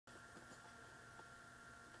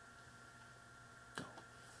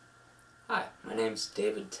name's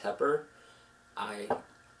David Tepper. I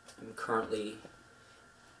am currently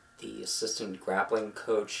the assistant grappling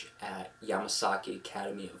coach at Yamasaki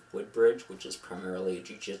Academy of Woodbridge, which is primarily a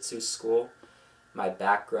jiu-jitsu school. My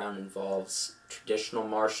background involves traditional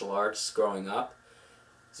martial arts growing up.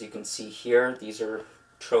 As you can see here, these are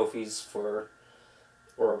trophies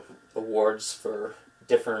or awards for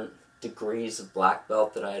different degrees of black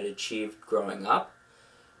belt that I had achieved growing up.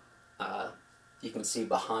 You can see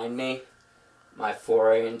behind me my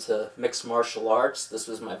foray into mixed martial arts. This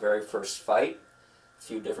was my very first fight. A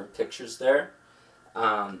few different pictures there.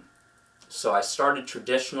 So I started in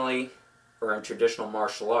traditional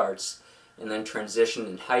martial arts, and then transitioned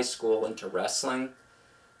in high school into wrestling.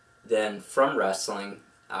 Then from wrestling,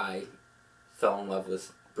 I fell in love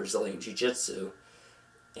with Brazilian Jiu-Jitsu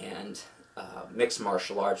and mixed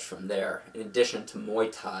martial arts from there, in addition to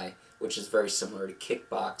Muay Thai, which is very similar to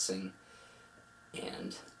kickboxing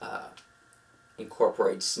and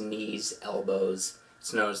incorporates knees, elbows.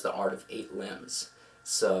 It's known as the art of 8 limbs.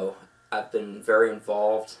 So I've been very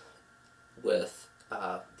involved with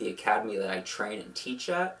the academy that I train and teach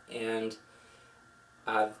at, and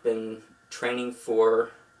I've been training for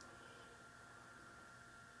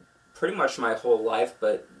pretty much my whole life,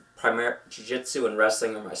 but jiu-jitsu and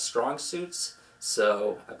wrestling are my strong suits,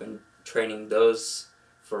 so I've been training those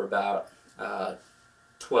for about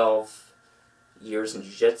 12 years in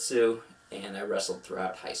jiu-jitsu, and I wrestled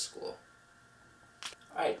throughout high school.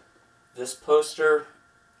 Alright, this poster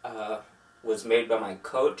was made by my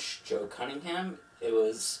coach, Joe Cunningham. It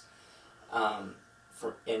was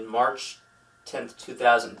in March 10th,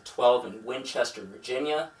 2012 in Winchester,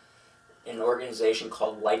 Virginia, in an organization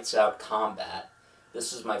called Lights Out Combat.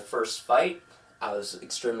 This was my first fight. I was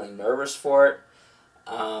extremely nervous for it.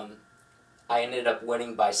 I ended up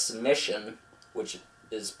winning by submission, which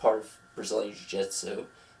is part of Brazilian Jiu-Jitsu,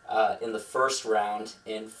 in the first round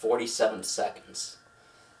in 47 seconds.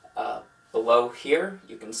 Below here,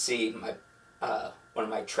 you can see one of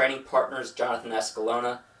my training partners, Jonathan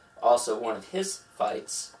Escalona, also one of his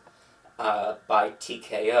fights by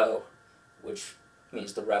TKO, which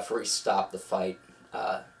means the referee stopped the fight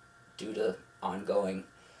due to ongoing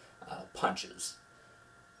punches.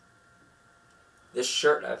 This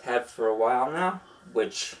shirt I've had for a while now,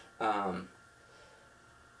 which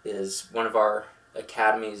is one of our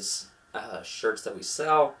academy's shirts that we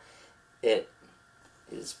sell. It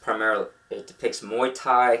depicts Muay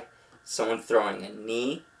Thai, someone throwing a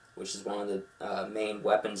knee, which is one of the main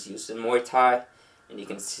weapons used in Muay Thai, and you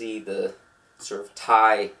can see the sort of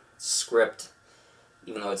Thai script,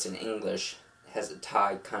 even though it's in English, it has a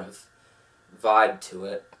Thai kind of vibe to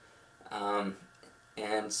it,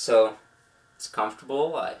 and so it's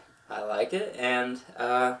comfortable. I like it, and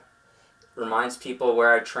reminds people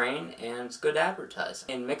where I train, and it's good advertising.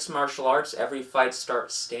 In mixed martial arts, every fight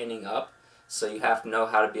starts standing up, so you have to know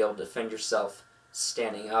how to be able to defend yourself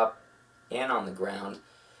standing up and on the ground.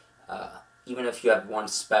 Even if you have one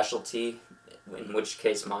specialty, in which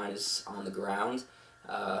case mine is on the ground,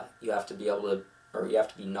 you have to be able to, or you have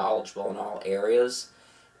to be knowledgeable in all areas.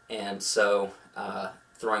 And so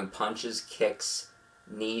throwing punches, kicks,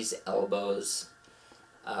 knees, elbows,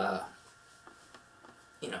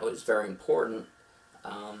 is very important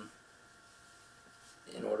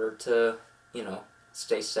in order to,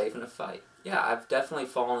 stay safe in a fight. Yeah, I've definitely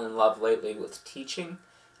fallen in love lately with teaching.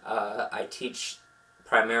 I teach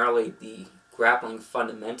primarily the Grappling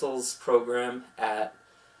Fundamentals program at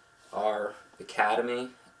our academy,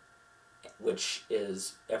 which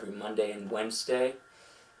is every Monday and Wednesday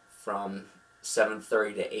from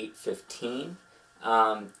 7:30 to 8:15.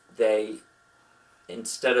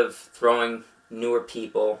 Instead of throwing newer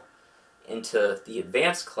people into the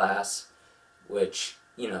advanced class, which,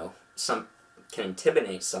 some can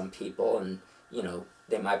intimidate some people, and,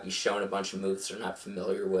 they might be shown a bunch of moves they're not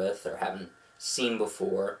familiar with or haven't seen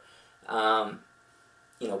before.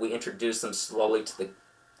 We introduce them slowly to the,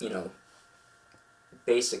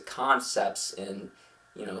 basic concepts, and,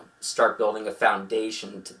 start building a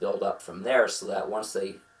foundation to build up from there, so that once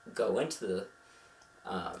they go into the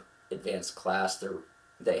advanced class,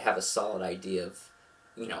 they have a solid idea of,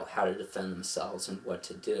 how to defend themselves and what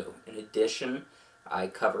to do. In addition, I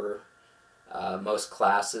cover most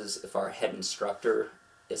classes if our head instructor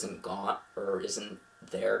isn't gone or isn't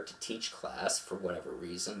there to teach class for whatever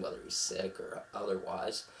reason, whether he's sick or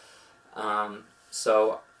otherwise.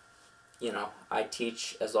 So, I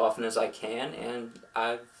teach as often as I can, and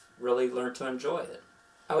I've really learned to enjoy it.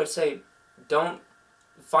 I would say don't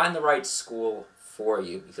find the right school for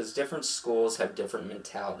you, because different schools have different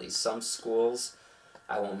mentalities. Some schools,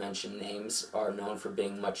 I won't mention names, are known for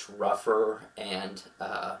being much rougher and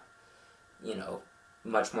you know,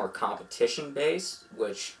 much more competition based,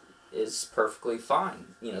 which is perfectly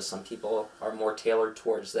fine. You know, some people are more tailored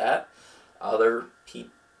towards that. Other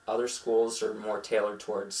other schools are more tailored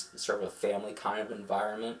towards sort of a family kind of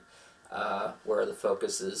environment, where the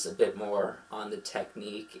focus is a bit more on the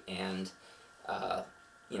technique and,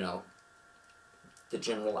 you know, the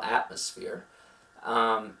general atmosphere.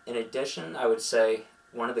 In addition, I would say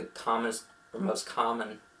one of the most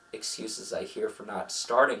common excuses I hear for not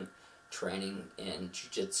starting training in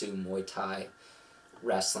jiu-jitsu, Muay Thai,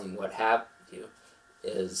 wrestling, what have you,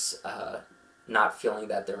 is not feeling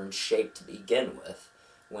that they're in shape to begin with.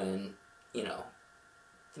 When, you know,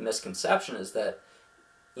 the misconception is that,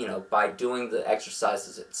 you know, by doing the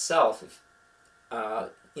exercises itself, if,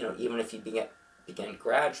 you know, even if you begin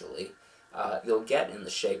gradually, you'll get in the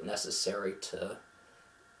shape necessary to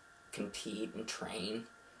compete and train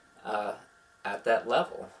at that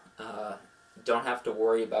level. You don't have to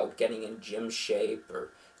worry about getting in gym shape or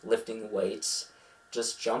lifting weights.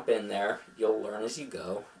 Just jump in there. You'll learn as you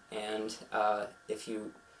go, and if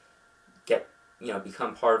you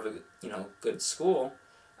become part of a good school,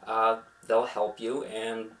 they'll help you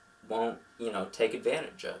and won't take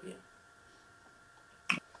advantage of you.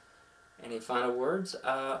 Any final words?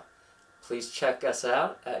 Please check us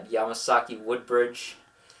out at Yamasaki Woodbridge.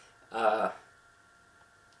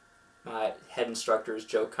 My head instructor is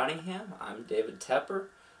Joe Cunningham. I'm David Tepper.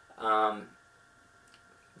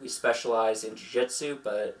 We specialize in jiu-jitsu,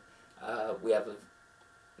 but we have a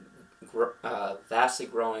vastly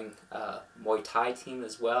growing Muay Thai team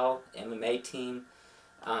as well, MMA team,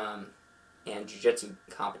 and jiu-jitsu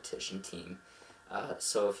competition team.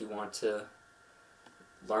 So if you want to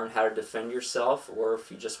learn how to defend yourself, or if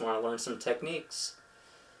you just want to learn some techniques,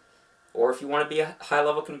 or if you want to be a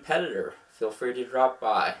high-level competitor, feel free to drop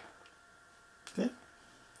by. Okay.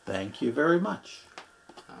 Thank you very much.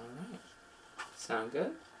 All right. Sound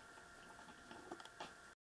good?